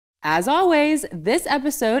As always, this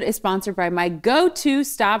episode is sponsored by my go-to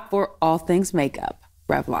stop for all things makeup,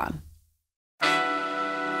 Revlon.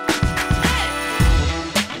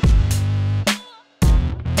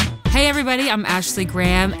 Hey everybody, I'm Ashley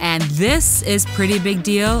Graham, and this is Pretty Big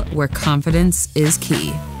Deal, where confidence is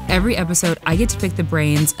key. Every episode, I get to pick the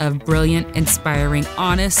brains of brilliant, inspiring,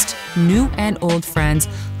 honest, new and old friends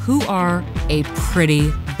who are a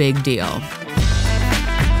pretty big deal.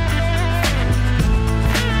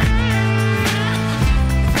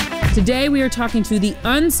 Today, we are talking to the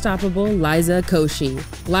unstoppable Liza Koshy.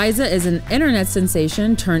 Liza is an internet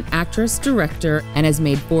sensation turned actress, director, and has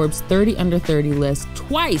made Forbes 30 Under 30 list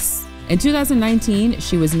twice. In 2019,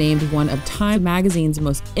 she was named one of Time Magazine's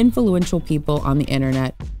most influential people on the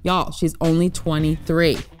internet. Y'all, she's only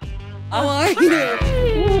 23. How are you?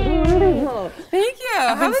 Thank you.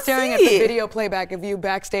 I've been staring at the video playback of you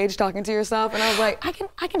backstage talking to yourself, and I was like,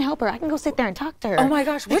 I can help her. I can go sit there and talk to her. Oh my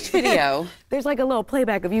gosh, which video? There's like a little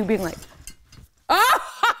playback of you being like,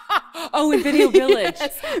 oh, in Video Village.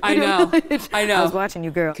 Yes, I Video know. Village. I know. I was watching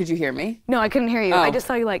you, girl. Could you hear me? No, I couldn't hear you. Oh. I just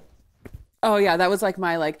saw you like. Oh yeah, that was like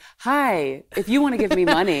my hi, if you want to give me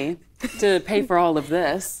money to pay for all of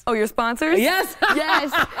this. Oh, your sponsors? Yes.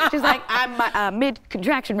 Yes. She's like, I'm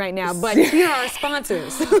mid-contraction right now, but here are our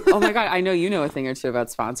sponsors. Oh my God, I know you know a thing or two about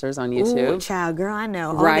sponsors on YouTube. Ooh, child, girl, I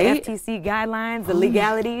know. Right? All the FTC guidelines, the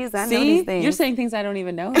legalities, I know these things. You're saying things I don't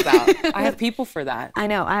even know about. I have people for that. I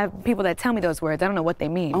know, I have people that tell me those words. I don't know what they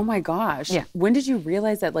mean. Oh my gosh. Yeah. When did you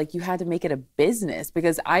realize that you had to make it a business?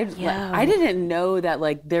 Because I didn't know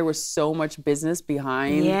that there was so much business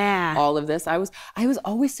behind all of this. I was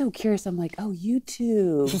always so curious. I'm like, oh,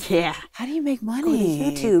 YouTube. Yeah. How do you make money? Go to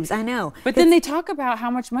YouTubes, I know. But then they talk about how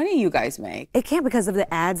much money you guys make. It can't because of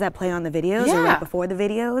the ads that play on the videos or right before the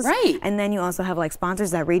videos. Right. And then you also have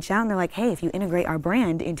sponsors that reach out and they're like, hey, if you integrate our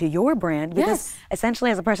brand into your brand, because essentially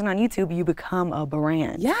as a person on YouTube, you become a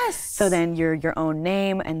brand. Yes. So then you're your own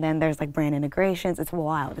name, and then there's brand integrations. It's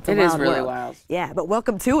wild. It's a wild world. It is really wild. Yeah, but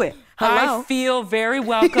welcome to it. Hello. I feel very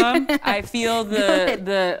welcome. I feel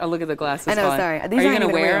oh, look at the glasses. I know, sorry. These are you gonna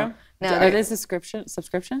wear them? No, are they subscription?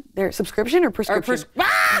 They're subscription or prescription?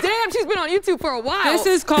 Damn, she's been on YouTube for a while. This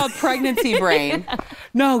is called pregnancy brain.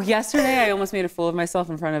 No, yesterday I almost made a fool of myself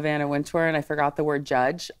in front of Anna Wintour, and I forgot the word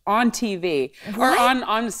judge on TV or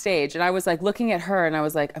on the stage. And I was looking at her, and I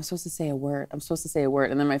was like, I'm supposed to say a word. I'm supposed to say a word.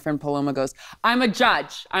 And then my friend Paloma goes, I'm a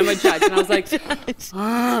judge. I'm a judge. And I was like,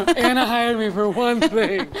 Anna hired me for one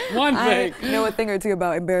thing. I know a thing or two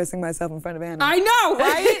about embarrassing myself in front of Anna. I know,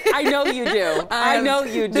 right? I know you do. I know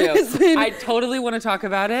you do. I totally want to talk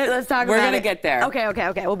about it. Let's talk about it. We're gonna get there. Okay.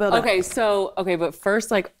 We'll build up. Okay, but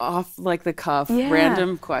first, off the cuff,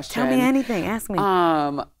 random question. Tell me anything. Ask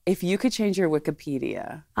me. If you could change your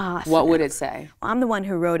Wikipedia, what would it say? Well, I'm the one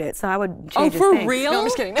who wrote it, so I would change for real? No, I'm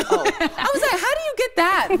just kidding. No. I was like, how do you get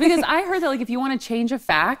that? Because I heard that if you want to change a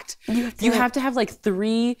fact, you have to have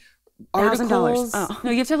 3 articles. Oh. No,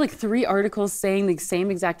 you have to have 3 articles saying the same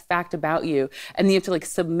exact fact about you, and then you have to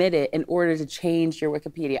submit it in order to change your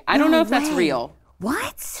Wikipedia. I don't know if that's real. What?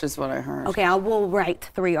 That's just what I heard. Okay, I will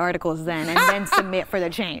write 3 articles then and then submit for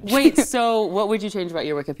the change. Wait, so what would you change about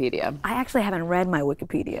your Wikipedia? I actually haven't read my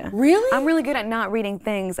Wikipedia. Really? I'm really good at not reading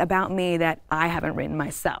things about me that I haven't written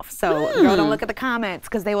myself. So girl, don't look at the comments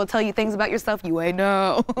because they will tell you things about yourself you ain't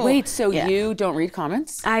know. Wait, so you don't read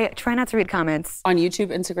comments? I try not to read comments. On YouTube,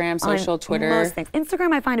 Instagram, social, Twitter? Most things.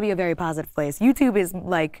 Instagram I find to be a very positive place. YouTube is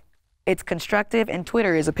it's constructive, and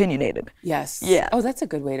Twitter is opinionated. Yes. Yeah. Oh, that's a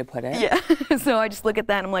good way to put it. Yeah. So I just look at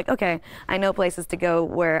that and I'm like, okay, I know places to go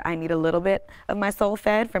where I need a little bit of my soul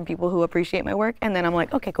fed from people who appreciate my work. And then I'm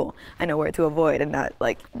like, okay, cool. I know where to avoid and not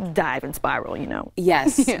dive and spiral,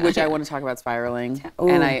 Yes, which I want to talk about spiraling. Ooh.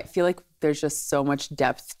 And I feel like there's just so much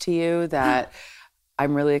depth to you that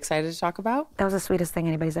I'm really excited to talk about. That was the sweetest thing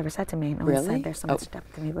anybody's ever said to me. No one said there's so much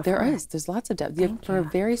depth to me before. There is. There's lots of depth. For a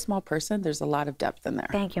very small person, there's a lot of depth in there.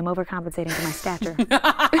 Thank you. I'm overcompensating for my stature.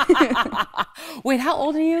 Wait, how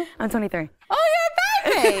old are you? I'm 23. Oh,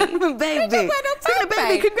 you're a baby. I'm a baby. Speaking of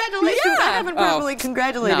baby, congratulations. Yeah. I haven't properly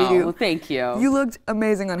congratulated you. Well, thank you. You looked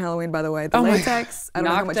amazing on Halloween, by the way. The latex, I don't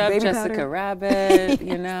know how much knocked up baby Jessica powder. Rabbit,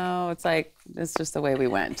 it's just the way we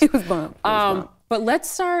went. It was bomb. But let's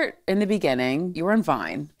start in the beginning. You were on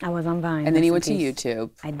Vine. I was on Vine. And then you went to YouTube.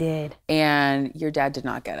 I did. And your dad did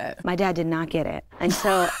not get it. My dad did not get it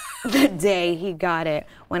until the day he got it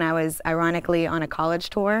when I was ironically on a college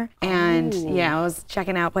tour. And I was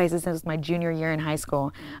checking out places. It was my junior year in high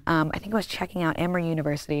school. I think I was checking out Emory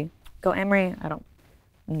University. Go Emory. I don't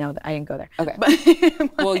know. I didn't go there. Okay.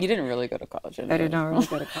 But well, you didn't really go to college. I did not really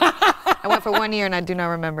go to college. I went for 1 year and I do not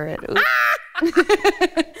remember it.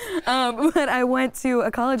 But I went to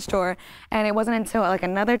a college tour, and it wasn't until like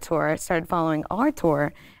another tour started following our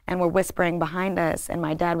tour, and were whispering behind us, and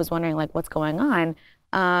my dad was wondering like what's going on.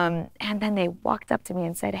 And then they walked up to me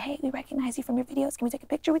and said, hey, we recognize you from your videos. Can we take a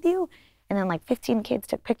picture with you? And then like 15 kids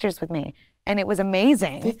took pictures with me. And it was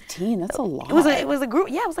amazing. 15, that's a lot. It was a group,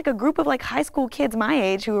 yeah, it was like a group of like high school kids my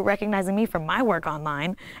age who were recognizing me from my work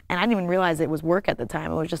online. And I didn't even realize it was work at the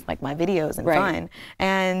time. It was just like my videos and fun.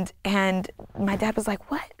 And my dad was like,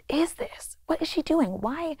 what is this? What is she doing?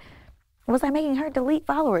 Why was I making her delete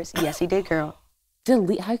followers? Yes, he did, girl.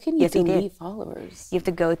 Delete? How can you delete followers? You have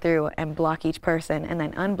to go through and block each person and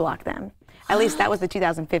then unblock them. At least that was the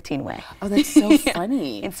 2015 way. Oh, that's so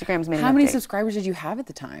funny. Instagram's made an How many update. subscribers did you have at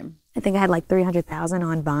the time? I think I had like 300,000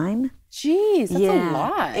 on Vine. Jeez, that's a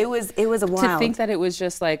lot. It was a wild. To think that it was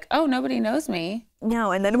just like, oh, nobody knows me.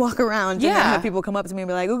 No, and then walk around and then have people come up to me and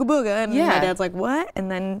be like, ooga booga, and my dad's like, what?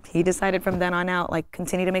 And then he decided from then on out, like,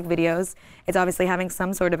 continue to make videos. It's obviously having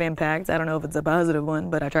some sort of impact. I don't know if it's a positive one,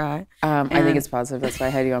 but I try. I think it's positive. That's why I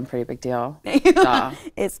had you on Pretty Big Deal.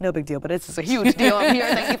 It's no big deal, but it's just a huge deal. I'm here.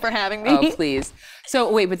 Thank you for having me. Oh, please.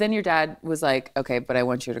 So wait, but then your dad was like, okay, but I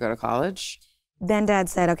want you to go to college. Then Dad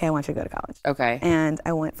said, okay, I want you to go to college. Okay. And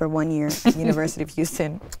I went for 1 year at University of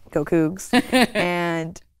Houston, go Cougs.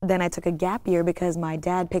 And then I took a gap year because my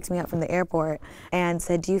dad picked me up from the airport and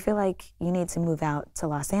said, do you feel like you need to move out to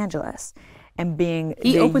Los Angeles? And being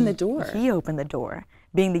He opened the door. He opened the door.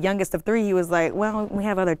 Being the youngest of three, he was like, well, we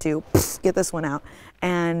have other two. Get this one out.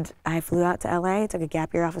 And I flew out to LA, took a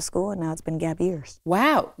gap year off of school, and now it's been gap years.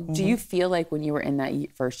 Wow. Do you feel like when you were in that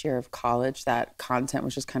first year of college that content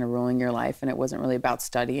was just kind of ruling your life and it wasn't really about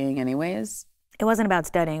studying anyways? It wasn't about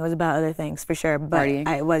studying. It was about other things, for sure. But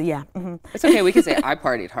Partying? Yeah. It's okay. We can say I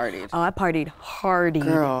partied hardy. Oh, I partied hardy.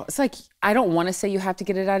 Girl, it's like, I don't want to say you have to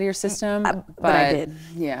get it out of your system, but I did.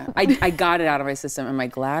 Yeah, I got it out of my system. Am I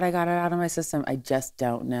glad I got it out of my system? I just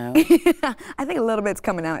don't know. I think a little bit's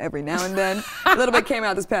coming out every now and then. A little bit came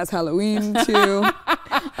out this past Halloween, too.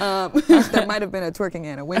 There might have been a twerking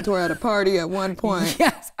Anna Wintour at a party at one point.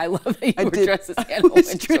 Yes, I love that you were dressed as Anna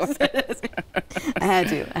Wintour. I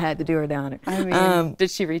had to do her down. I mean,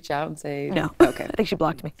 did she reach out and say? No. Okay. I think she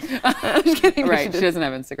blocked me. I'm just kidding. Right, she doesn't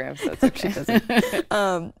have Instagram, so it's okay. She doesn't.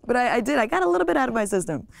 But I did. I got a little bit out of my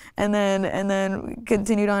system, and then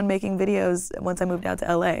continued on making videos once I moved out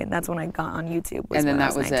to LA, and that's when I got on YouTube. And then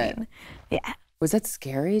that was 19. it. Yeah. Was that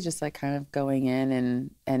scary, just like kind of going in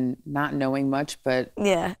and not knowing much, but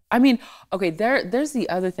yeah. I mean, okay, there's the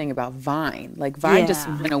other thing about Vine. Like Vine just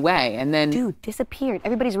went away, and then disappeared.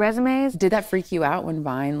 Everybody's resumes. Did that freak you out when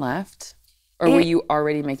Vine left? Or were you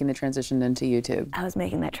already making the transition into YouTube? I was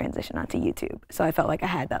making that transition onto YouTube, so I felt like I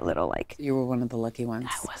had that little like. You were one of the lucky ones.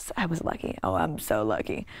 I was lucky. Oh, I'm so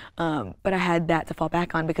lucky. But I had that to fall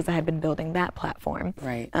back on because I had been building that platform,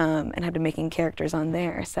 right? And had been making characters on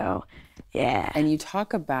there. So, yeah. And you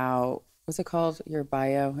talk about, what's it called? Your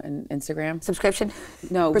bio and Instagram? Subscription?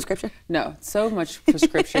 No. Prescription? No. So much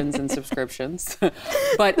prescriptions and subscriptions.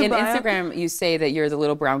 But in Instagram, you say that you're the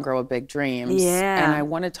little brown girl with big dreams. Yeah. And I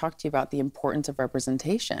want to talk to you about the importance of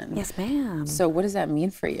representation. Yes, ma'am. So what does that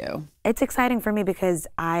mean for you? It's exciting for me because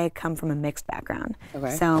I come from a mixed background.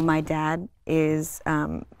 Okay. So my dad is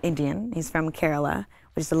Indian. He's from Kerala,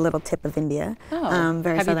 which is a little tip of India. Oh,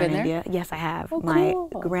 very have you southern been there? India. Yes, I have. Oh, My cool.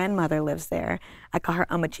 grandmother lives there. I call her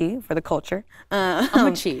Amachi for the culture.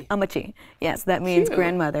 Amachi. Amachi. Yes, that means Cute.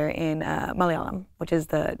 grandmother in Malayalam, which is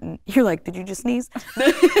you're like, did you just sneeze?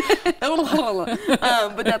 But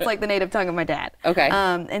that's like the native tongue of my dad. Okay.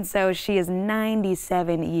 And so she is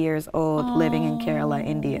 97 years old, living in Kerala,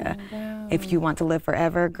 India. Wow. If you want to live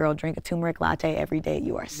forever, girl, drink a turmeric latte every day.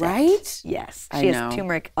 You are set. Right? Yes. I She know. has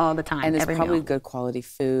turmeric all the time. And there's every probably meal. good quality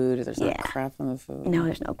food. There's no Yeah. crap on the food. No,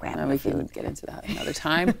 there's no crap on the We can food. get into that another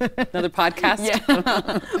time, another podcast. Yeah.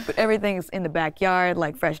 But everything's in the backyard,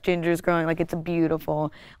 like fresh ginger's growing. Like it's a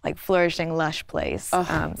beautiful, like flourishing, lush place. So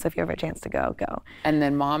if you ever have a chance to go, go. And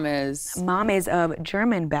then mom is? Mom is of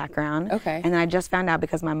German background. Okay. And I just found out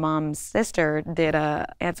because my mom's sister did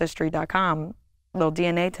a Ancestry.com little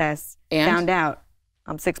DNA test. And? Found out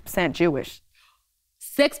I'm 6% Jewish.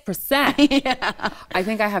 6%? Yeah. I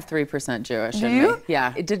think I have 3% Jewish Do in you? me.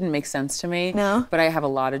 Yeah, it didn't make sense to me. No? But I have a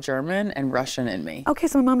lot of German and Russian in me. Okay,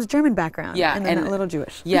 so my mom's German background. Yeah, And then and- a little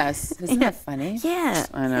Jewish. Yes, isn't that funny? Yeah.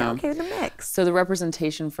 I know. Yeah, okay, the mix. So the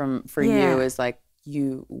representation for Yeah. you is like,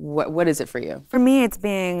 what is it for you? For me,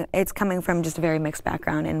 it's coming from just a very mixed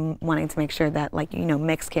background and wanting to make sure that, like, you know,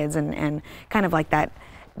 mixed kids and kind of like that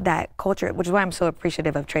culture, which is why I'm so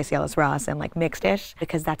appreciative of Tracee Ellis Ross and like Mixed-ish,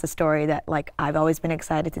 because that's a story that like I've always been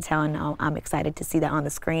excited to tell, and I'm excited to see that on the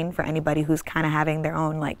screen for anybody who's kind of having their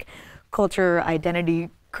own like culture identity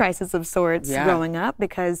crisis of sorts growing up,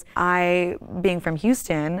 because I, being from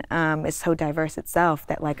Houston, is so diverse itself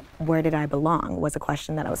that like, where did I belong was a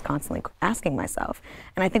question that I was constantly asking myself.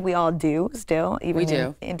 And I think we all do still,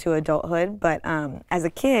 even into adulthood. But as a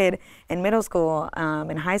kid in middle school,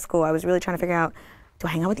 in high school, I was really trying to figure out, do I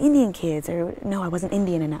hang out with Indian kids? Or no, I wasn't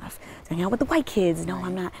Indian enough. Do I hang out with the white kids? No,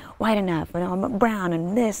 I'm not white enough. No, I'm brown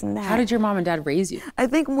and this and that. How did your mom and dad raise you? I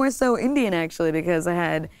think more so Indian, actually, because I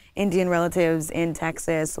had Indian relatives in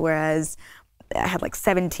Texas, whereas I had like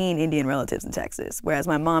 17 Indian relatives in Texas, whereas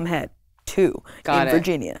my mom had 2 in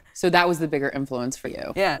Virginia. So that was the bigger influence for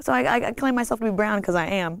you. Yeah. So I claim myself to be brown because I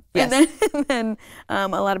am. Yes. And then a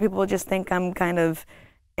lot of people just think I'm kind of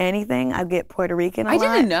anything. I get Puerto Rican a lot.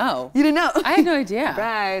 I didn't know. You didn't know? I had no idea.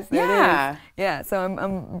 Surprise. Yeah. Yeah, so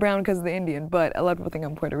I'm brown because of the Indian, but a lot of people think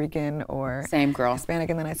I'm Puerto Rican or same girl. Hispanic,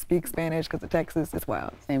 and then I speak Spanish because of Texas. It's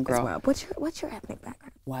wild. Same girl. It's wild. What's your ethnic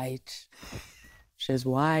background? White. She's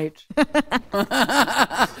white.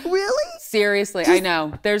 Really? Seriously, I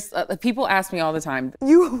know. There's people ask me all the time.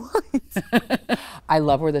 You white. I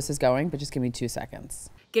love where this is going, but just give me 2 seconds.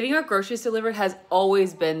 Getting our groceries delivered has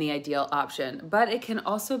always been the ideal option, but it can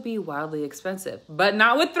also be wildly expensive. But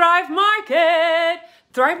not with Thrive Market!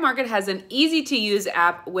 Thrive Market has an easy-to-use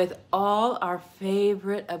app with all our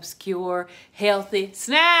favorite obscure, healthy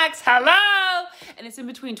snacks. Hello! And it's in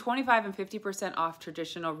between 25 and 50% off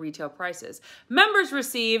traditional retail prices. Members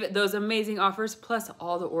receive those amazing offers, plus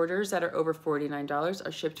all the orders that are over $49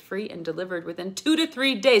 are shipped free and delivered within 2 to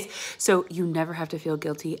 3 days. So you never have to feel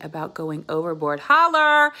guilty about going overboard.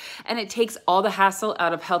 Holler! And it takes all the hassle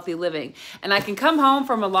out of healthy living. And I can come home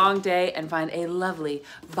from a long day and find a lovely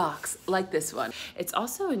box like this one. It's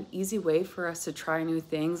also an easy way for us to try new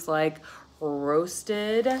things like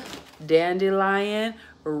roasted dandelion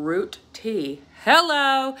root tea.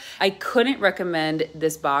 Hello! I couldn't recommend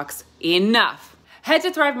this box enough. Head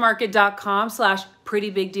to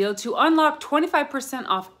thrivemarket.com/prettybigdeal to unlock 25%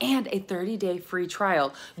 off and a 30-day free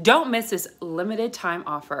trial. Don't miss this limited time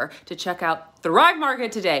offer to check out Thrive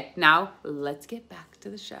Market today. Now, let's get back to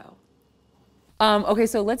the show. Okay,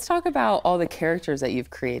 so let's talk about all the characters that you've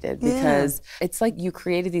created, because it's like you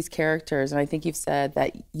created these characters, and I think you've said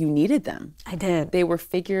that you needed them. I did. They were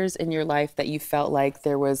figures in your life that you felt like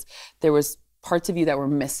there was parts of you that were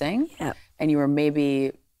missing, and you were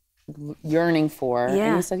maybe yearning for,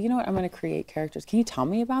 and you said, you know what, I'm going to create characters. Can you tell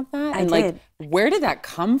me about that? I did. Where did that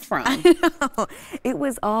come from? I know. It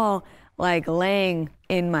was all like laying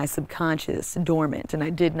in my subconscious dormant, and I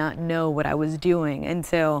did not know what I was doing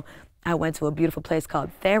until I went to a beautiful place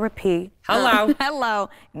called therapy. Hello. Hello,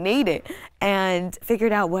 need it. And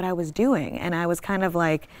figured out what I was doing. And I was kind of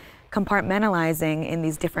like compartmentalizing in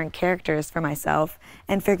these different characters for myself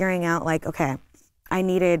and figuring out like, okay,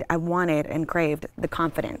 I wanted and craved the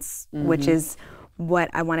confidence, which is what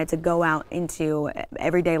I wanted to go out into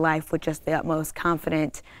everyday life with, just the utmost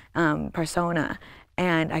confident persona.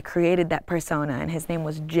 And I created that persona, and his name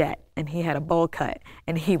was Jet, and he had a bowl cut,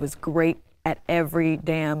 and he was great at every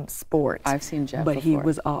damn sport. I've seen Jet but before. He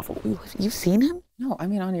was awful. You've seen him? No, I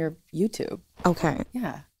mean on your YouTube. Okay.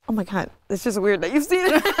 Yeah. Oh my God, it's just weird that you've seen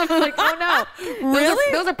it. I'm like, oh no.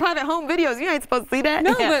 Really? Those are private home videos. You ain't supposed to see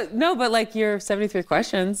that. No, but like your 73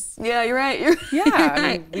 questions. Yeah, you're right.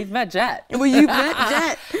 I mean, we've met Jet. Well, you've met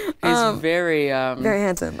Jet. He's very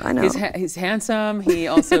handsome. I know. He's handsome. He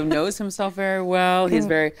also knows himself very well. He's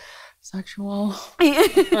very sexual. He's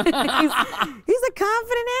a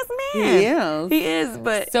confident ass man. He is,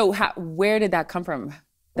 but so where did that come from?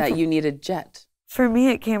 That you needed Jet? For me,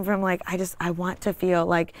 it came from like, I want to feel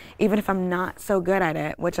like, even if I'm not so good at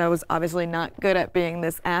it, which I was obviously not good at being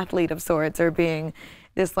this athlete of sorts or being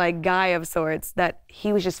this like guy of sorts, that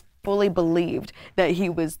he was just fully believed that he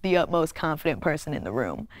was the utmost confident person in the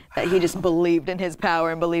room, that he just believed in his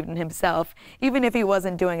power and believed in himself, even if he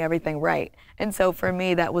wasn't doing everything right. And so for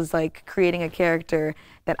me, that was like creating a character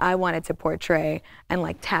that I wanted to portray and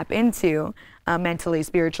like tap into mentally,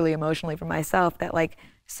 spiritually, emotionally for myself, that like,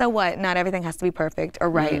 so what? Not everything has to be perfect or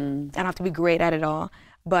right. I don't have to be great at it all,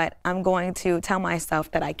 but I'm going to tell myself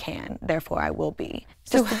that I can, therefore I will be.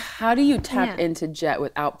 So how do you tap into Jet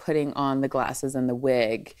without putting on the glasses and the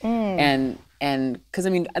wig? And because I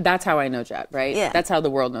mean, that's how I know Jet, right? Yeah. That's how the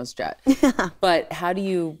world knows Jet. But how do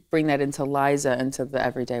you bring that into Liza, into the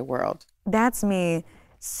everyday world? That's me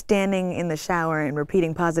standing in the shower and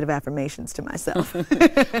repeating positive affirmations to myself.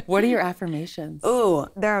 What are your affirmations? Oh,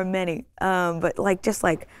 there are many. But like, just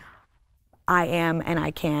like, I am and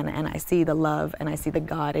I can, and I see the love and I see the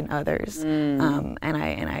God in others. And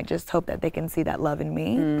I just hope that they can see that love in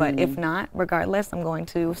me. But if not, regardless, I'm going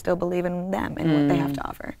to still believe in them and what they have to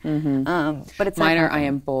offer. But it's mine are I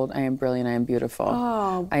am bold, I am brilliant, I am beautiful.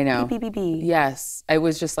 Oh, I know. B. Yes. I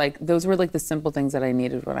was just like, those were like the simple things that I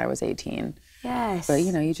needed when I was 18. Yes. But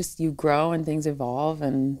you know, you grow and things evolve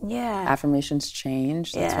and affirmations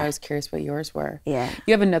change. That's why I was curious what yours were. Yeah.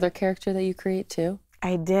 You have another character that you create too?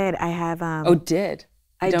 I did. I have. Oh, did?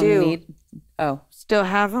 I do. Still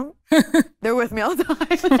have them. They're with me all the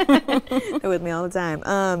time. They're with me all the time.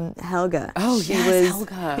 Helga. Oh, she yes, was,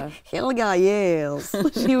 Helga. Helga, yes.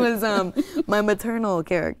 She was my maternal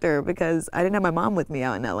character because I didn't have my mom with me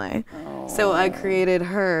out in LA. Oh. So I created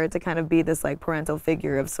her to kind of be this like parental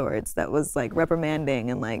figure of sorts that was like reprimanding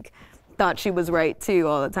and like thought she was right too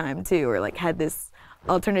all the time too, or like had this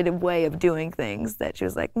alternative way of doing things that she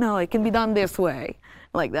was like, no, it can be done this way.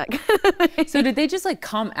 Like that. So did they just like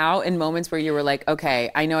come out in moments where you were like,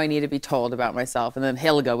 okay, I know I need to be told about myself, and then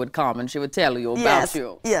Helga would come and she would tell you about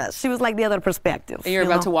you? Yes, she was like the other perspective. And you're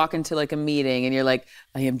about to walk into like a meeting and you're like,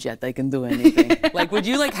 I am Jet, I can do anything. Like, would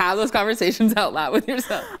you like have those conversations out loud with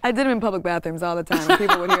yourself? I did them in public bathrooms all the time. And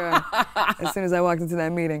people would hear them as soon as I walked into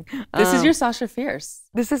that meeting. This is your Sasha Fierce.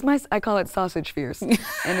 This is I call it Sausage Fierce. And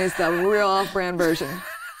it's the real off-brand version.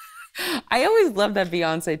 I always love that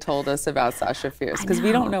Beyonce told us about Sasha Fierce because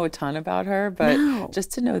we don't know a ton about her, but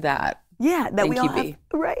just to know that. Yeah, that we all have,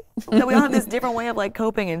 right. That we all have this different way of like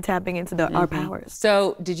coping and tapping into our powers.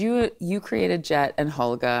 So did you created Jet and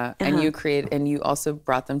Helga and you also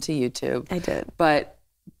brought them to YouTube. I did. But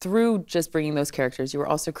through just bringing those characters, you were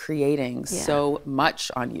also creating so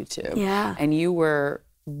much on YouTube. Yeah. And you were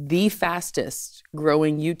the fastest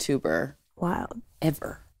growing YouTuber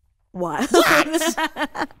ever. What?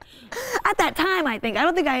 At that time, I think. I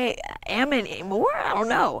don't think I am anymore. I don't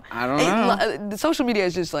know. The social media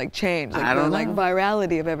has just like changed. Like, the like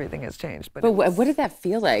virality of everything has changed. But what did that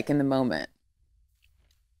feel like in the moment?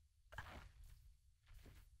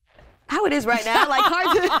 How it is right now, like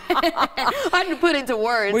hard to put into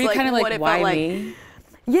words. Were you like, kind of like, what it why felt me? Like.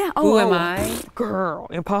 Yeah. Who am I? Girl,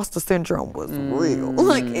 imposter syndrome was real.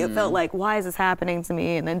 Like it felt like, why is this happening to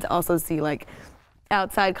me? And then to also see like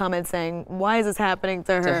outside comments saying, why is this happening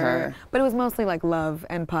to her? But it was mostly like love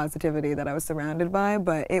and positivity that I was surrounded by.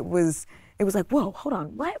 But it was like, whoa, hold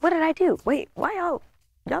on, what did I do? Wait, why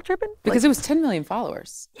y'all tripping? Because it was 10 million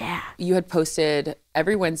followers. Yeah. You had posted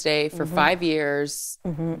every Wednesday for 5 years.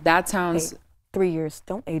 That sounds... 3 years.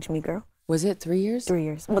 Don't age me, girl. Was it 3 years? 3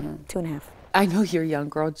 years. Well, 2.5. I know you're young,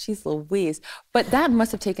 girl. Jeez Louise. But that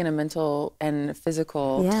must have taken a mental and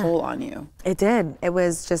physical toll on you. It did. It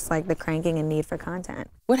was just like the cranking and need for content.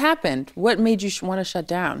 What happened? What made you want to shut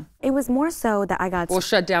down? It was more so that I got... Well,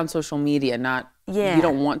 shut down social media, not... Yeah. You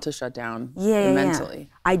don't want to shut down mentally.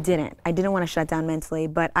 I didn't want to shut down mentally,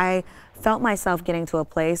 but I felt myself getting to a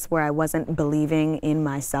place where I wasn't believing in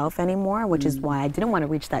myself anymore, which is why I didn't want to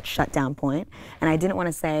reach that shutdown point. And I didn't want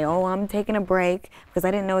to say, oh, I'm taking a break, because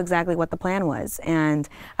I didn't know exactly what the plan was. And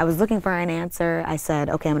I was looking for an answer. I said,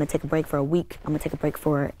 okay, I'm going to take a break for a week. I'm going to take a break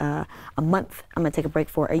for a month. I'm going to take a break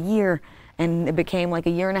for a year. And it became like a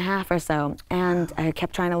year and a half or so. And I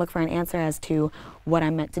kept trying to look for an answer as to what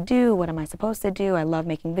I'm meant to do, what am I supposed to do. I love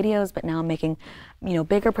making videos, but now I'm making,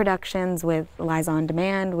 bigger productions with Liza on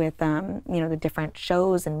Demand, with, the different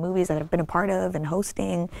shows and movies that I've been a part of and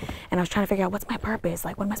hosting. And I was trying to figure out what's my purpose?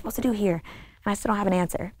 Like, what am I supposed to do here? And I still don't have an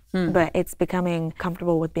answer. But it's becoming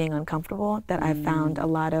comfortable with being uncomfortable that I've found a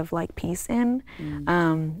lot of like peace in.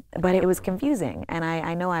 But it was confusing. And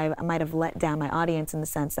I know I might have let down my audience in the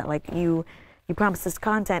sense that like you promised this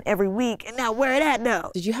content every week and now where it at now?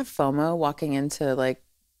 Did you have FOMO walking into like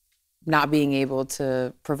not being able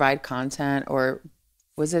to provide content, or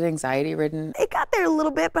was it anxiety ridden? It got there a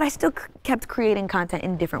little bit, but I still kept creating content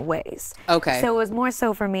in different ways. Okay. So it was more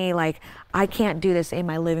so for me, like, I can't do this in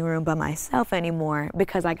my living room by myself anymore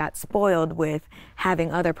because I got spoiled with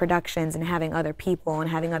having other productions and having other people and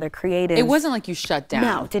having other creatives. It wasn't like you shut down.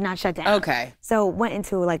 No, did not shut down. Okay. So went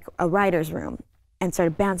into like a writer's room and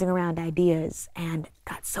started bouncing around ideas and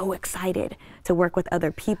got so excited to work with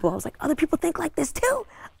other people. I was like, other people think like this too?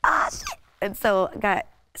 Ah, shit. And so got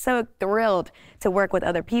so thrilled to work with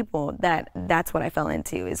other people that's what I fell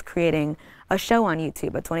into, is creating a show on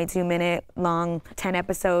YouTube, a 22-minute long,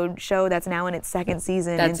 10-episode show that's now in its second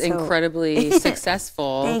season. That's incredibly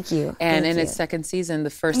successful. Thank you. And in its second season,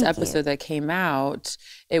 the first episode that came out,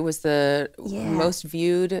 it was the most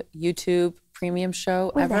viewed YouTube premium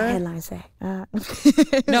show What ever. did the headline say? No,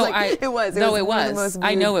 it was. No, it one of the was. most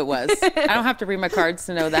I know viewed. it was. I don't have to read my cards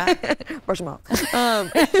to know that. Brush them off.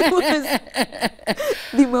 It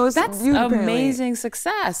was the most That's viewed, apparently. amazing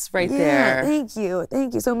success right Yeah, there. thank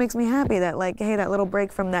you. So it makes me happy that like, hey, that little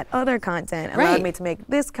break from that other content allowed Right. me to make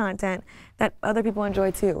this content that other people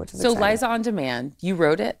enjoy too, which is So exciting. Liza on Demand, you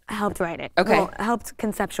wrote it? I helped write it. Okay. Well, I helped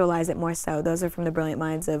conceptualize it more so. Those are from the brilliant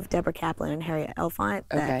minds of Deborah Kaplan and Harriet Elfont.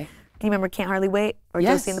 Okay. Do you remember Can't Hardly Wait or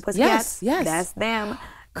Yes, Josie and the Pussycats? yes. That's them.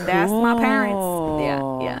 That's my parents. Cool.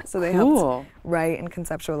 Yeah. So they Cool. helped write and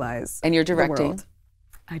conceptualize. And you're the directing? world.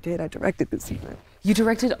 I did. I directed this season. You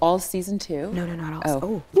directed all season 2? No, not all.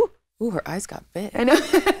 Oh. Woo. Ooh, her eyes got big. I know.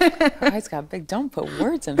 Her eyes got big. Don't put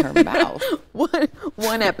words in her mouth.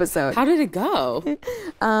 One episode. How did it go?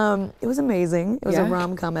 It was amazing. It was a Yeah?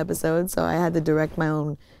 rom-com episode, so I had to direct my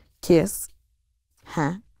own kiss.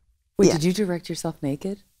 Huh? Wait, Yeah. did you direct yourself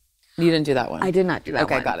naked? You didn't do that one. I did not do that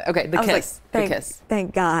Okay, one. got it. Okay, the I was like, kiss. thank, The kiss.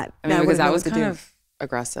 Thank God. I mean, I because wouldn't that know was what to kind do. of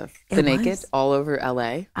aggressive. It The naked was. all over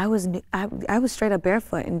LA. I was straight up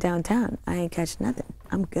barefoot in downtown. I ain't catch nothing.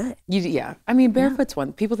 I'm good. Yeah. I mean, barefoot's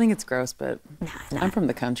one. People think it's gross, but Nah. I'm from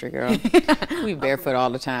the country, girl. We barefoot all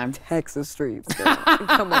the time. Texas streets.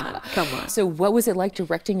 Come on. So what was it like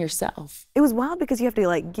directing yourself? It was wild because you have to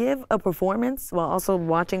like give a performance while also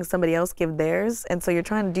watching somebody else give theirs, and so you're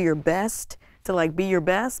trying to do your best to like be your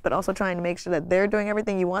best, but also trying to make sure that they're doing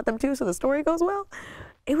everything you want them to, so the story goes well.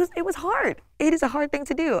 It was hard. It is a hard thing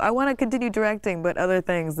to do. I want to continue directing, but other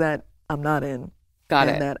things that I'm not in. Got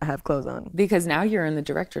and it. that I have clothes on. Because now you're in the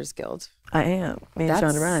Directors Guild. I am. Me and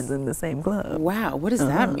That's- Shonda Rhimes in the same club. Wow. What does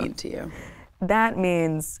that mean to you? That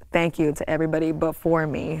means thank you to everybody before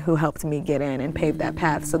me who helped me get in and pave that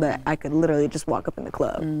path so that I could literally just walk up in the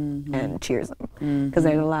club and cheers them. Because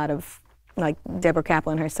there's a lot of, like Deborah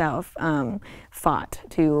Kaplan herself fought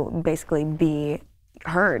to basically be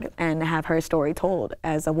heard and have her story told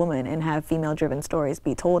as a woman and have female-driven stories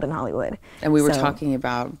be told in Hollywood. And we were So- talking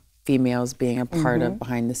about females being a part of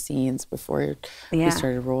behind the scenes before Yeah. we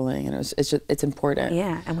started rolling, and it's important.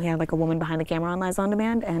 Yeah, and we had like a woman behind the camera on Liza on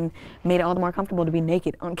Demand and made it all the more comfortable to be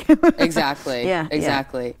naked on camera. Exactly. Yeah,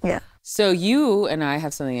 Exactly. Yeah. So you and I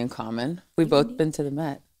have something in common. We've both been to the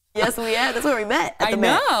Met. Yes, we had. That's where we met. At I the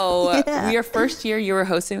Met. know. Yeah. Your first year, you were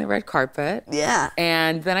hosting the red carpet. Yeah.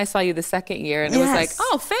 And then I saw you the second year, and it was like, Yes.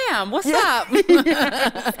 oh, fam, what's up?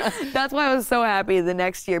 That's why I was so happy the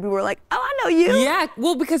next year. People were like, oh, I know you. Yeah,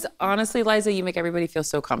 well, because honestly, Liza, you make everybody feel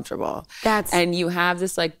so comfortable. And you have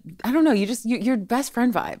this like, I don't know, you're best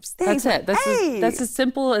friend vibes. Thanks. That's it. Hey. That's as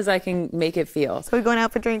simple as I can make it feel. So we're going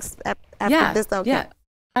out for drinks after Yeah, this? Okay. yeah.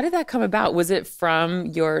 How did that come about? Was it from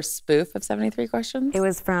your spoof of 73 Questions? It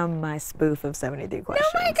was from my spoof of 73 Questions.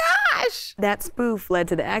 Oh my gosh! That spoof led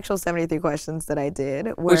to the actual 73 Questions that I did.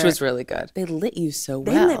 Which was really good. They lit you so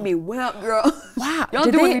well. They lit me well, girl. Wow. Y'all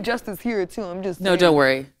Did doing they- me justice here, too. I'm just No, saying. don't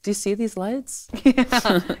worry. Do you see these lights?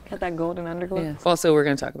 Got that golden underglow. Yeah. Also, we're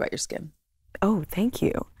going to talk about your skin. Oh, thank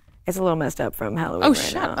you. It's a little messed up from Halloween Oh, right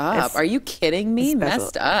shut now. up. It's Are you kidding me? special.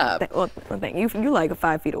 Messed up. Well, thank you. You like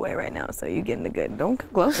 5 feet away right now, so you're getting the good. Don't come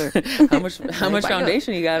closer. How much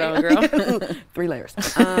foundation you got on, girl? 3 layers.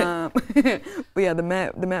 But yeah, the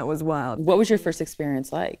Met was wild. What was your first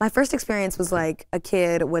experience like? My first experience was like a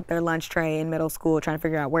kid with their lunch tray in middle school trying to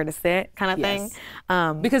figure out where to sit kind of Yes.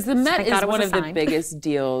 thing. Because the Met thank God is it was one a of the sign. biggest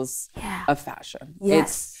deals of fashion. Yes.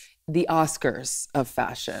 It's the Oscars of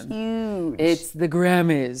fashion. Huge. It's the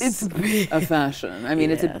Grammys of fashion. I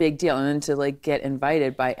mean, it's a big deal. And then to like get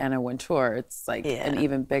invited by Anna Wintour, it's like an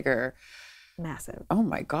even bigger. Massive. Oh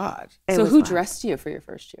my God. It So was who wild. dressed you for your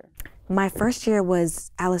first year? My first year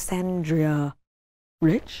was Alessandria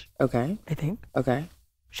Rich, Okay. I think. Okay.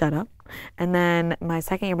 Shut up. And then my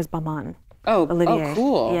second year was Balmain. Oh, Olivier. oh,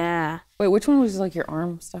 cool. Yeah. Wait, which one was like your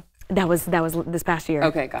arm stuff? That was this past year.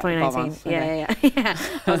 Okay, got it. 2019. Balmain. Yeah.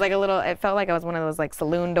 I was like it felt like I was one of those like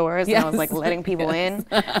saloon doors and I was like letting people in.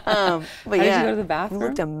 But How did you go to the bathroom? It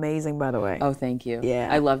looked amazing, by the way. Oh, thank you. Yeah.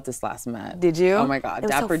 I loved this last Met. Did you? Oh my God. It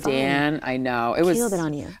was so Dapper fun. Dan. I know. It was Killed it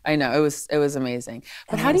on you. I know. It was amazing.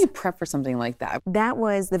 But how do you prep for something like that? That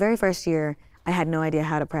was the very first year. I had no idea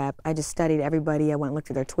how to prep. I just studied everybody. I went and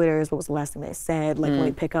looked at their Twitters. What was the last thing they said? Like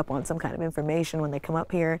really pick up on some kind of information when they come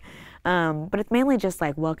up here. But it's mainly just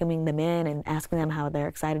like welcoming them in and asking them how they're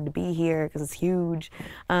excited to be here because it's huge.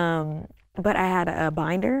 But I had a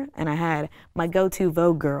binder and I had my go-to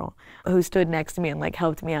Vogue girl who stood next to me and like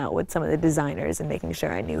helped me out with some of the designers and making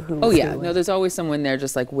sure I knew who Oh was yeah. who. No, there's always someone there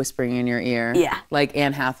just like whispering in your ear. Yeah. Like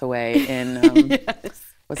Anne Hathaway in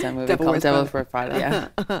what's that movie Devil called? Wears Devil's Prada. Wears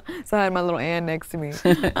Prada. Yeah. So I had my little Anne next to me.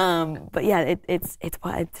 But yeah, it's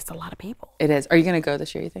just a lot of people. It is. Are you gonna go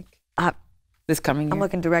this year, you think? This coming year? I'm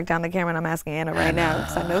looking direct down the camera and I'm asking Anna right now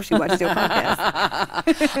because I know she watches your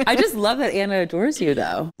podcast. I just love that Anna adores you,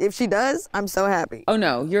 though. If she does, I'm so happy. Oh,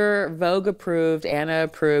 no. You're Vogue approved, Anna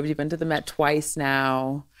approved. You've been to the Met twice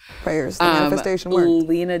now. Prayers, the manifestation work.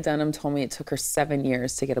 Lena Dunham told me it took her 7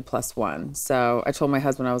 years to get a +1. So I told my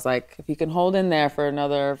husband, I was like, if you can hold in there for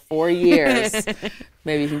another 4 years,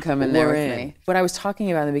 maybe you can come in there with me. What I was talking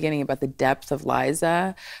about in the beginning about the depth of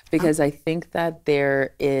Liza, because I think that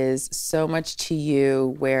there is so much to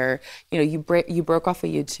you where, you know, you broke off of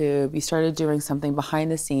YouTube, you started doing something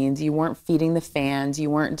behind the scenes, you weren't feeding the fans, you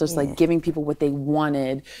weren't just like giving people what they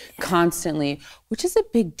wanted constantly, which is a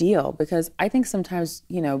big deal because I think sometimes,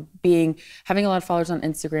 you know, having a lot of followers on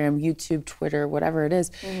Instagram, YouTube, Twitter, whatever it is,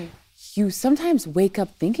 you sometimes wake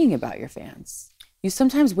up thinking about your fans. You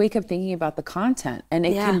sometimes wake up thinking about the content, and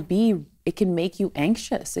it can make you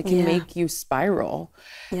anxious. It can make you spiral.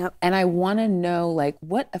 Yep. And I want to know, like,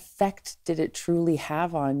 what effect did it truly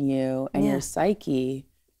have on you and your psyche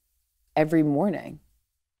every morning?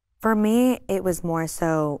 For me, it was more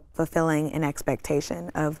so fulfilling an expectation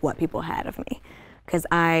of what people had of me. Because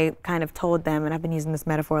I kind of told them, and I've been using this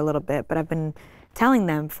metaphor a little bit, but I've been telling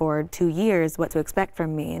them for 2 years what to expect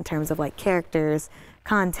from me in terms of like characters,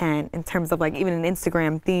 content, in terms of like even an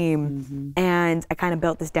Instagram theme. And I kind of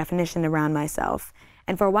built this definition around myself.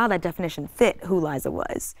 And for a while that definition fit who Liza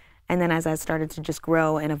was. And then as I started to just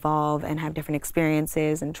grow and evolve and have different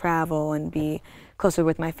experiences and travel and be closer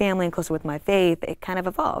with my family and closer with my faith, it kind of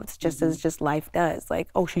evolved, just as just life does. Like,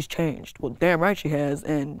 oh, she's changed. Well, damn right she has,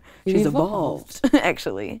 and she's evolved,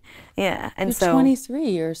 actually. Yeah, and you're so 23,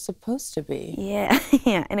 you're supposed to be. Yeah,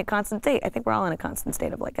 yeah, in a constant state. I think we're all in a constant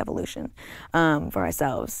state of like evolution for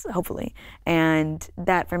ourselves, hopefully. And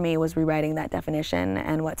that for me was rewriting that definition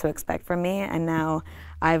and what to expect from me. And now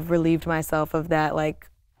I've relieved myself of that like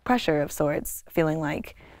pressure of sorts, feeling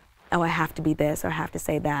like, oh, I have to be this or I have to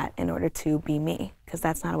say that in order to be me, because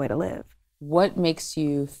that's not a way to live. What makes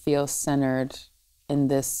you feel centered in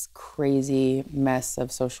this crazy mess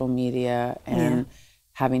of social media and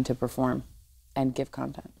having to perform and give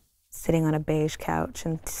content? Sitting on a beige couch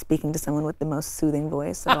and speaking to someone with the most soothing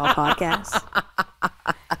voice of all podcasts.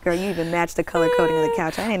 Girl, you even matched the color coding of the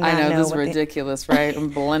couch. I didn't know. I know, this is ridiculous, right? I'm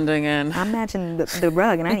blending in. I'm matching the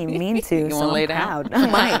rug, and I didn't even mean to. You want to lay down? I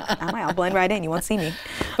might. I'll blend right in. You won't see me.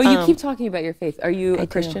 But you keep talking about your faith. Are you a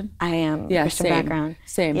Christian? I am. Yeah, Christian same. background.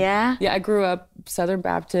 Same. Yeah? Yeah, I grew up Southern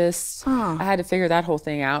Baptist. Oh. I had to figure that whole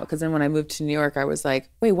thing out because then when I moved to New York, I was like,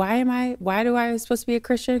 wait, why do I supposed to be a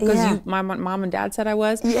Christian? Because my mom and dad said I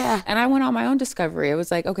was. Yeah. And I went on my own discovery. I was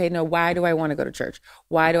like, okay, no, why do I want to go to church?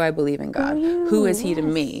 Why do I believe in God? Who is he to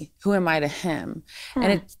me? Who am I to him? And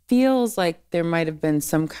it feels like there might have been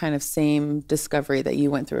some kind of same discovery that you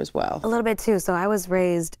went through as well. A little bit too. So I was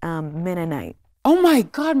raised Mennonite. Oh my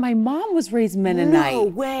God, my mom was raised Mennonite. No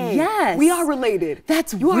way. Yes. We are related.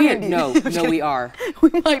 That's weird. No, we are. We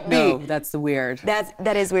might be. No, that's the weird.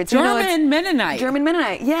 That is weird. German Mennonite. German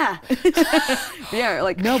Mennonite, yeah. Yeah,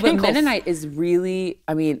 like no, but ankles. Mennonite is really,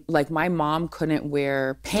 I mean, like my mom couldn't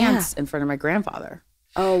wear pants in front of my grandfather.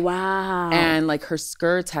 Oh, wow. And like her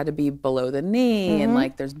skirts had to be below the knee and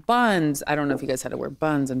like there's buns. I don't know if you guys had to wear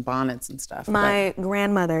buns and bonnets and stuff. My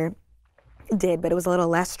grandmother did, but it was a little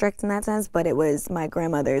less strict in that sense, but it was my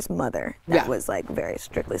grandmother's mother that was like very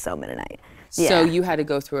strictly so Mennonite. So you had to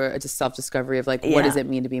go through a self-discovery of like, what does it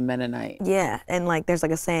mean to be Mennonite? Yeah, and like there's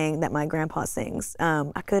like a saying that my grandpa sings,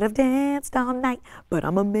 I could have danced all night, but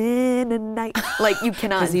I'm a Mennonite. Like you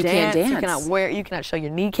cannot dance, can't dance. You cannot show your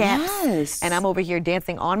kneecaps. Yes. And I'm over here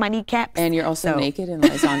dancing on my kneecaps. And you're also naked in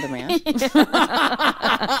Liza on Demand.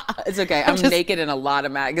 It's okay, I'm naked in a lot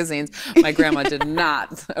of magazines. My grandma did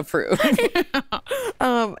not approve.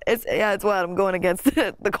 It's wild. I'm going against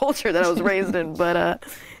the culture that I was raised in, but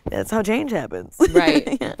that's how change happens.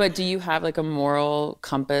 Right. But do you have like a moral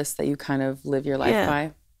compass that you kind of live your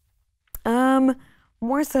life by?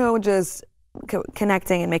 More so just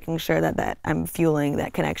connecting and making sure that I'm fueling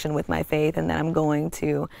that connection with my faith, and that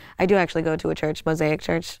I do actually go to a church, Mosaic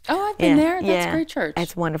Church. Oh, I've been there. That's a great church.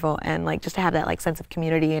 It's wonderful. And like just to have that like sense of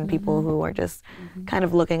community and people who are just kind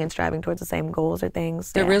of looking and striving towards the same goals or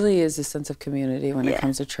things. There really is a sense of community when it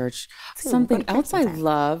comes to church. Something else I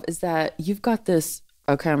love is that you've got this,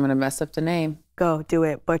 okay, I'm going to mess up the name. Go, do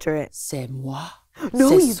it, butcher it. C'est moi.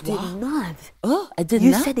 No, you did not. Oh, I did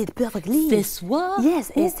not. not. You said it perfectly. C'est soi.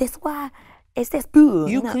 Yes, c'est soi. Et c'est pour.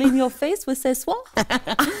 You clean your face with c'est soi.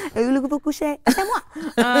 Voulez-vous coucher? C'est moi.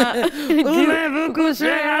 Voulez-vous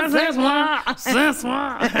coucher? C'est moi. C'est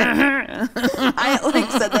moi. I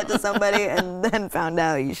like said that to somebody and then found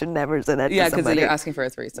out you should never say that to somebody. Yeah, because you're asking for a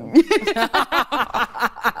threesome.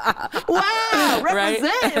 Wow,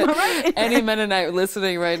 represent, am I right? Any Mennonite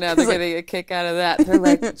listening right now, they're getting a kick out of that. They're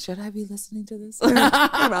like, should I be listening to this?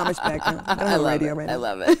 I love radio right now. I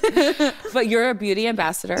love it. But you're a beauty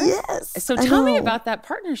ambassador. Yes. So tell me about that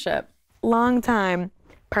partnership. Long time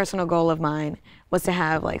personal goal of mine was to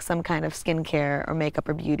have like some kind of skincare or makeup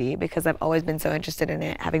or beauty, because I've always been so interested in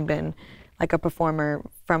it, having been like a performer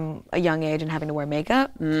from a young age and having to wear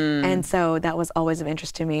makeup. And so that was always of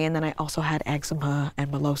interest to me. And then I also had eczema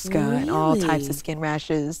and mollusca and all types of skin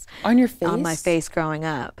rashes. On your face? On my face growing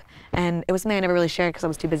up. And it was something I never really shared because I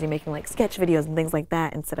was too busy making like sketch videos and things like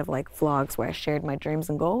that instead of like vlogs where I shared my dreams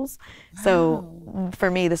and goals. Wow. So for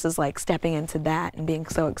me, this is like stepping into that and being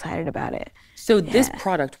so excited about it. So this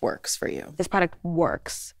product works for you? This product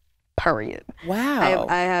works, period. Wow.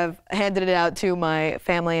 I have handed it out to my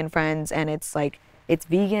family and friends, and it's like, it's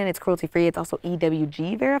vegan, it's cruelty-free, it's also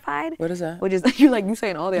EWG verified. What is that? Which is, you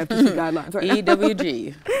saying all the FTC guidelines right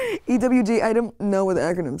EWG. EWG, I don't know what the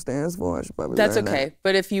acronym stands for. I should probably That's learn okay. that.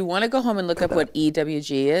 But if you want to go home and look up what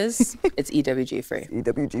EWG is, it's EWG free.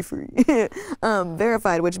 EWG free.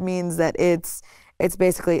 Verified, which means that it's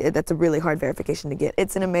basically, that's a really hard verification to get.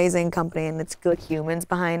 It's an amazing company, and it's good humans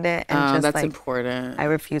behind it. And that's important. I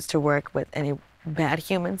refuse to work with any bad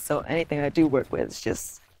humans, so anything I do work with is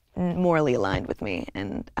just morally aligned with me,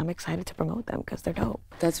 and I'm excited to promote them because they're dope.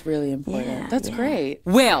 That's really important. Yeah, that's great.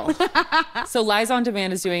 Well, so Liza on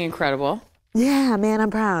Demand is doing incredible. Yeah, man,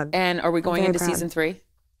 I'm proud. And are we going into season 3? I'm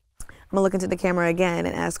gonna look into the camera again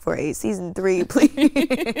and ask for a season 3,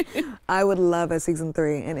 please. I would love a season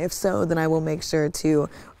 3, and if so, then I will make sure to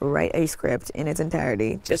write a script in its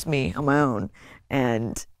entirety, just me on my own,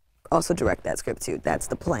 and also direct that script too. That's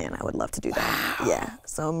the plan. I would love to do that. Wow. Yeah.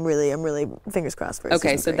 So I'm really fingers crossed for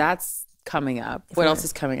season 3. So that's coming up. What else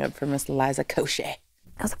is coming up for Miss Liza Koshy?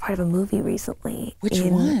 I was a part of a movie recently. Which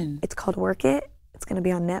one? It's called Work It. It's gonna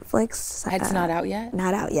be on Netflix. It's not out yet?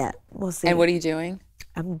 Not out yet. We'll see. And what are you doing?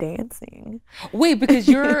 I'm dancing. Wait, because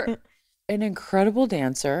you're an incredible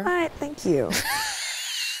dancer. What? Thank you.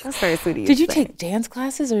 That's very sweet of you. Did you take dance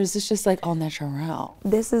classes, or is this just like all natural?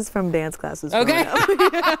 This is from dance classes. Okay.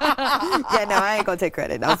 Yeah, no, I ain't gonna take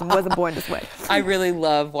credit. I wasn't born this way. I really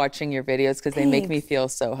love watching your videos because they make me feel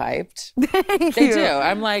so hyped. Thank They you. do.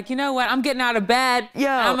 I'm like, you know what? I'm getting out of bed. Yo.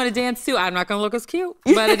 I'm gonna dance too. I'm not gonna look as cute,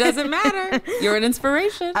 but it doesn't matter. You're an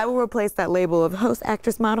inspiration. I will replace that label of host,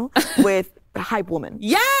 actress, model with hype woman.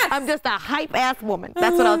 Yes! I'm just a hype ass woman.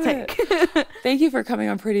 That's what I'll take. Thank you for coming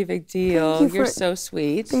on Pretty Big Deal. You're so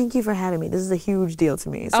sweet. Thank you for having me. This is a huge deal to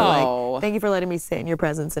me. So thank you for letting me sit in your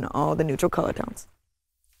presence in all the neutral color tones.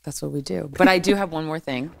 That's what we do. But I do have one more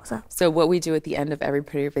thing. What's up? So what we do at the end of every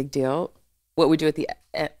Pretty Big Deal, what we do at the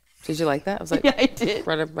end, did you like that? I was like, yeah, I did.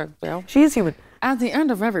 Right up, bell. She is human. At the end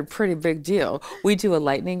of every Pretty Big Deal, we do a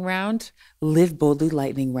lightning round, Live Boldly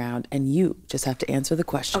lightning round, and you just have to answer the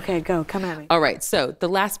question. Okay, go. Come at me. All right, so the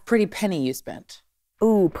last pretty penny you spent.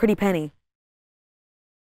 Ooh, pretty penny.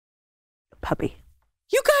 Puppy.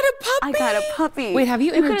 You got a puppy? I got a puppy. Wait, have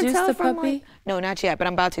you introduced the from, puppy? like, no, not yet, but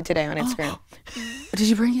I'm about to today on Instagram. Did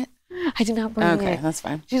you bring it? I did not bring it. Okay, that's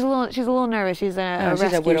fine. She's a little nervous. She's a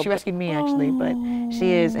rescue. She rescued me actually, but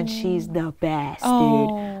she is, and she's the best,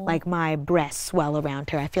 dude. Like my breasts swell around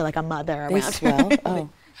her. I feel like a mother around They swell? her. Oh.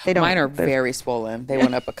 They don't. Mine are very swollen. They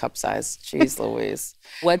went up a cup size. Jeez Louise.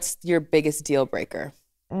 What's your biggest deal breaker?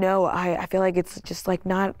 No, I feel like it's just like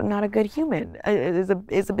not a good human.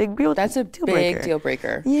 It's a big deal. That's a deal big breaker. deal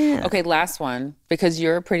breaker. Yeah. Okay, last one, because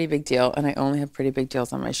you're a pretty big deal, and I only have pretty big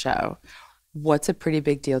deals on my show. What's a pretty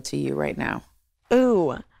big deal to you right now?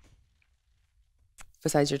 Ooh.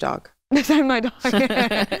 Besides your dog. Besides my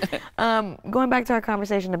dog. Going back to our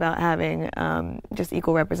conversation about having just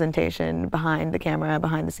equal representation behind the camera,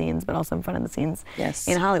 behind the scenes, but also in front of the scenes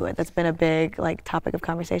in Hollywood. That's been a big topic of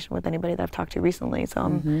conversation with anybody that I've talked to recently. So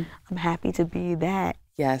I'm happy to be that.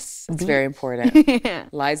 Yes, it's very important. Yeah.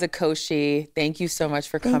 Liza Koshy, thank you so much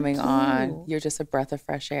for coming on. You're just a breath of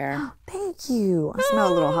fresh air. Thank you. I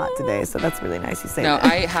smell a little hot today, so that's really nice you say that. No,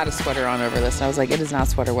 I had a sweater on over this, and I was like, it is not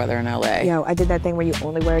sweater weather in LA. Yo, I did that thing where you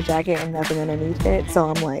only wear a jacket and nothing underneath it, so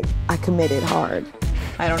I'm like, I committed hard.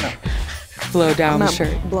 I don't know. Blow down the shirt.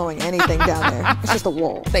 I'm not blowing anything down there. It's just a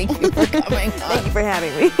wall. Thank you for coming on. Thank you for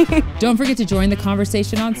having me. Don't forget to join the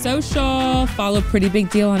conversation on social. Follow Pretty Big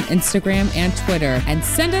Deal on Instagram and Twitter. And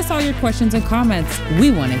send us all your questions and comments. We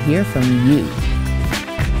want to hear from you.